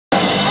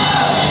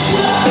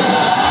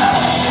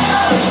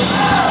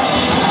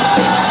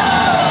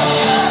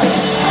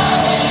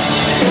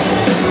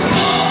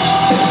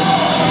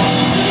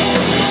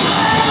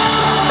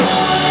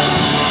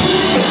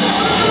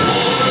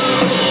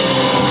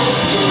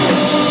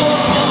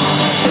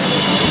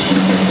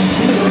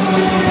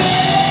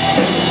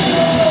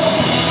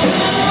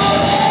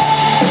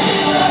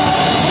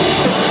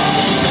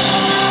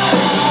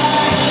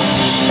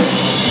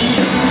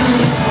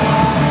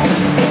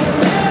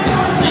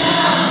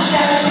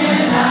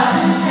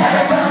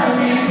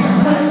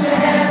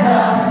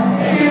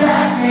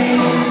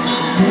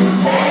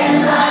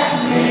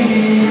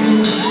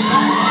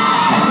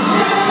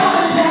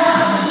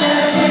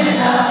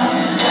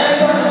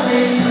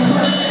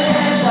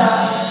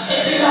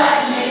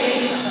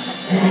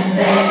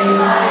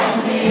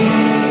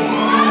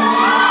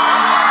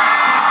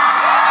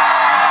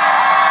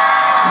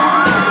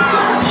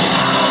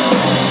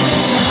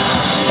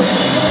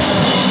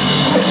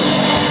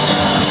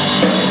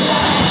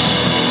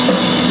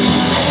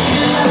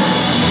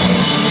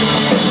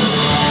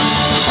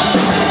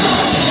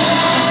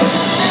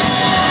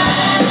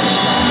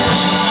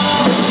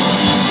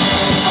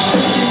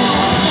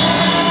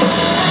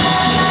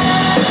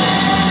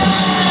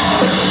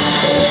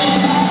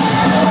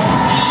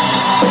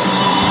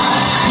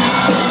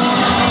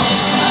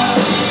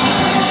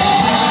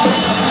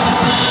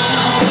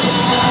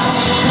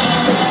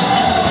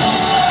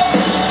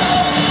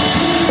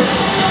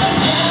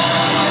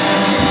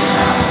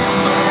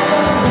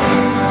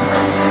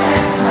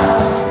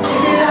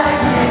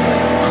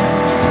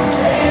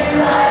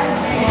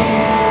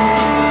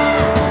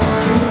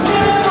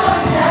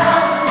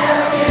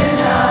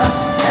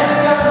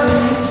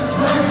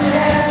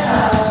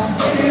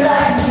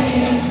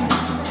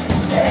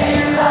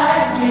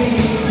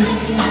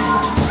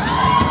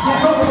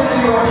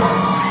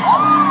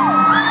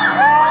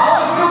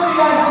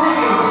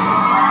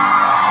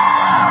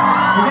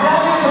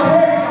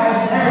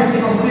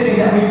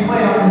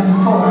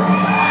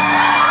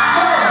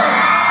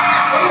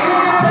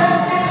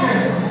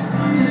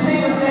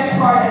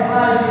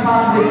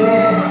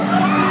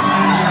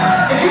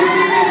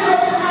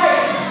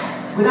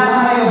Without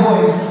having a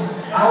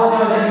voice, I will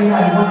know that you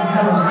had one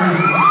hell of a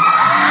meeting.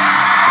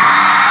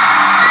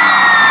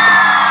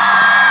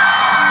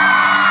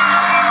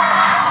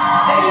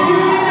 And if you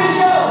leave this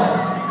show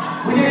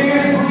with your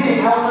ears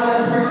bleeding, I will know that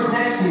the person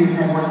next to you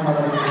had one hell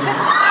of a meeting.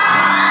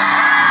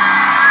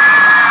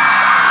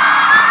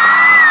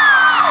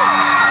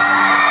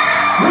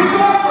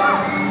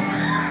 Regardless,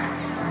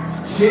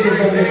 shit is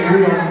gonna get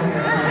real in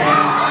here.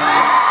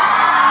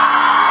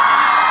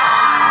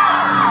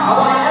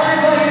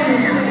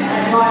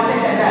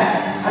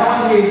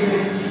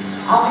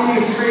 I don't need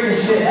to scream the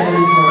shit out of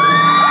these folks.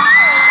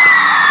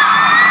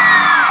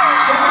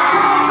 So I'm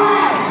coming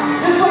through.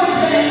 This one's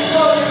the next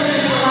show that's going to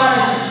be the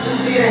loudest this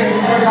theater has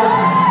ever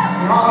gotten.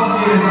 And all this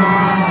theaters are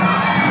just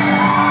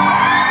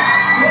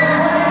see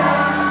everybody?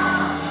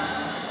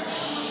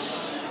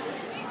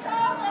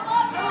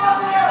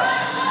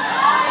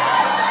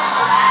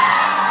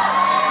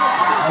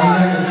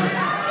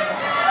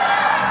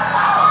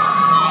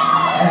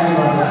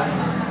 Everybody.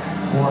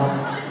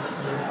 One.